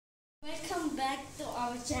welcome back to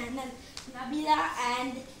our channel. Nabila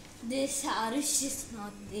and this Arish is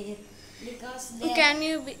not there because they Can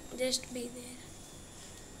you just be there?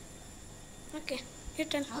 Okay, your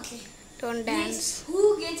turn. okay. Don't dance.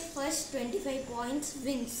 Who gets first 25 points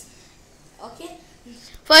wins. Okay.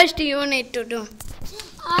 First, you need to do.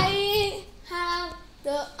 I have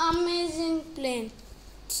the amazing plane.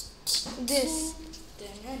 This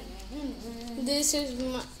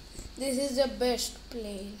is the best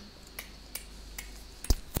plane.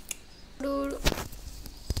 Dude.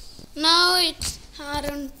 Now it's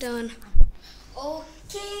Harun's turn.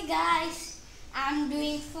 Okay, guys, I'm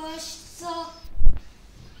doing first. So,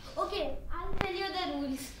 okay, I'll tell you the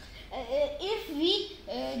rules. If we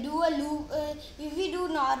do a loop, if we do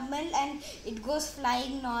normal and it goes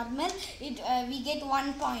flying normal, we get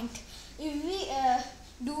 1 point. If we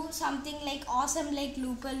do something like awesome like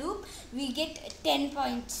loop-a-loop, we get 10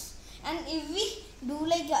 points. And if we do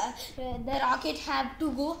like the rocket have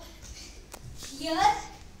to go here,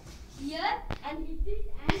 and hit it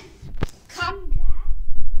and come back,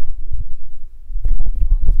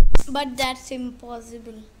 But that's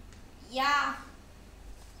impossible. yeah.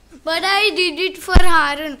 But I did it for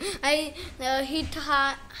Harun. I hit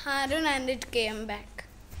Harun and it came back.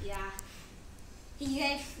 Yeah. He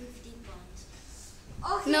got 50 points.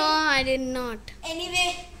 Okay. No, I did not.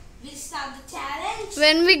 Anyway, we'll start the challenge.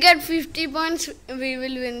 When we get 50 points, we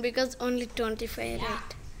will win because only 25, Yeah.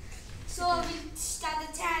 right? So we'll start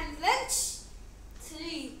the challenge.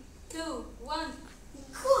 3, 2, 1,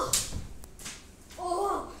 go.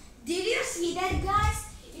 Oh, did you see that, guys?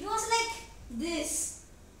 It was like this.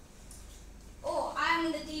 Oh, I'm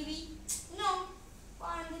in the TV. No.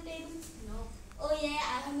 I'm in the table. No. Oh yeah,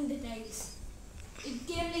 I'm in the tiles. It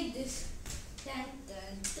came like this. Dun,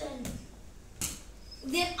 dun, dun.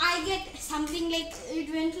 Then I get something like,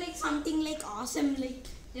 it went like something like awesome, like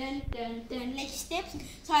dun, dun, dun, like steps.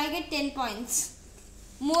 So I get 10 points.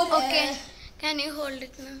 More. Okay. Can you hold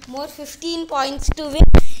it now? More 15 points to win.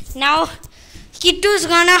 Now, Kittu's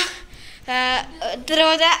gonna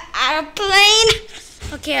throw the airplane.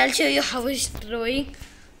 Okay, I'll show you how he's throwing.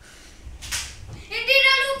 It did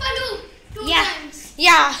a loop-a-loop two times.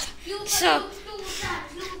 Yeah. Loop-a-loop So, 2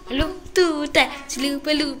 times. loop 2 times, loop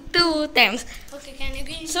a loop 2 times. Okay, can you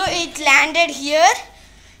give So it landed here.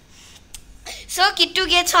 So Kittu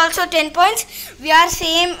gets also 10 points. We are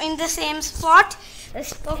same in the same spot.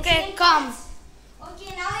 Okay, come.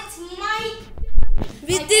 Okay, now it's my.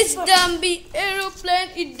 With this dumpy aeroplane,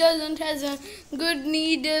 it doesn't has a good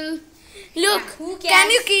needle. Look, Yeah, who can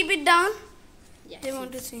cares? you keep it down? Yes. They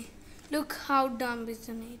want to see. Look how dumb is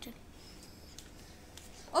the needle.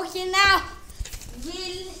 Okay, now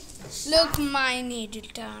we'll. Look, my needle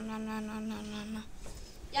down. No.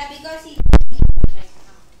 Yeah, because he.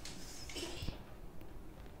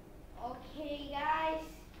 Okay, guys.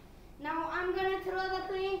 Now I'm gonna throw the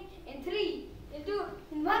plane in 3, in 2,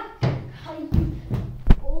 in 1.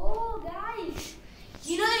 Oh, guys.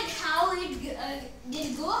 You know how it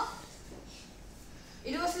did go?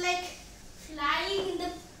 It was like flying in the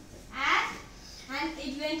air and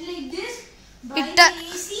it went like this. By It the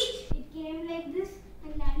AC, it came like this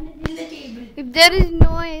and landed in the table. If there is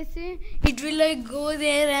no AC, it will like go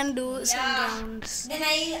there and do some rounds. Then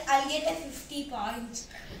I'll get a 50 points.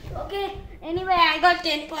 Okay. Anyway, I got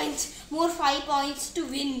 10 points. More 5 points to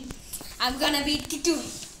win. I'm gonna beat Kittu.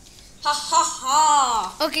 Ha ha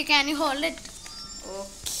ha. Okay, can you hold it?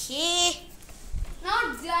 Okay.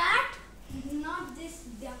 Not that. Not this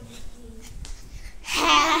dumpy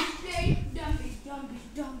Ha. plane.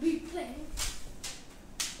 Dumpy plane.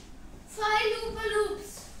 5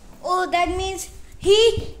 loop-a-loops. Oh, that means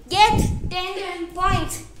he gets 10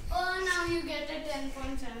 points. Oh, now you get a 10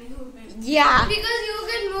 points and you win. Yeah. Because you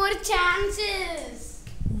get more chances.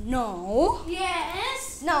 No.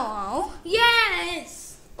 Yes. No.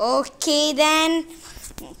 Yes. Okay then.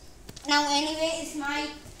 Now anyway, it's my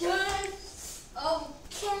turn.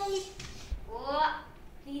 Okay. Oh,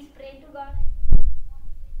 please pray to God.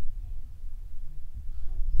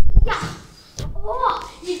 Yeah.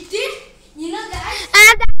 Oh, it did. You know, guys.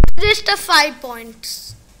 And that's just a 5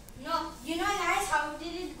 points. No, you know, guys, how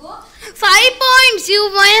did it go? 5 points,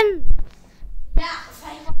 you win. Yeah,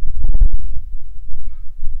 5.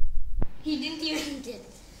 He didn't even get.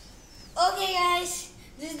 Okay, guys,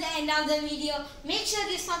 this is the end of the video. Make sure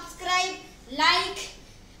you subscribe, like,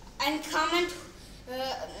 and comment.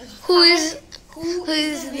 Who is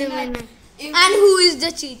the the winner? If- And who is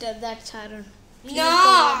the cheater? That's Harun. Please No.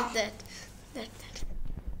 comment that.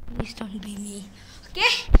 Please don't be me.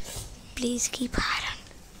 Okay? Please keep Harun.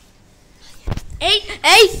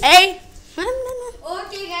 Hey.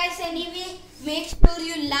 Okay, guys, anyway, make sure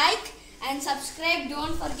you like and subscribe.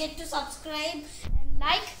 Don't forget to subscribe and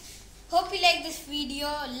like. Hope you like this video.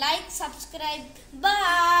 Like, subscribe.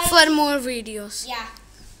 Bye. For more videos. Yeah.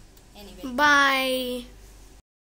 Anyway. Bye.